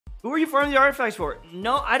Who are you farming the artifacts for?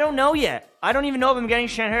 No, I don't know yet. I don't even know if I'm getting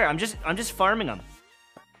Shenhe. I'm just farming them.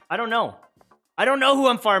 I don't know. I don't know who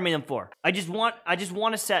I'm farming them for. I just want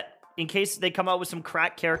a set in case they come out with some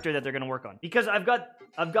crack character that they're gonna work on. Because I've got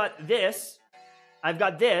this. I've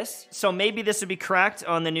got this, so maybe this would be cracked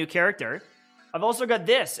on the new character. I've also got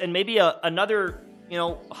this, and maybe another, you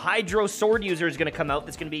know, Hydro sword user is gonna come out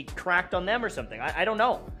that's gonna be cracked on them or something. I don't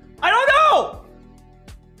know. I don't know!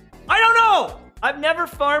 I don't know! I've never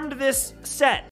farmed this set.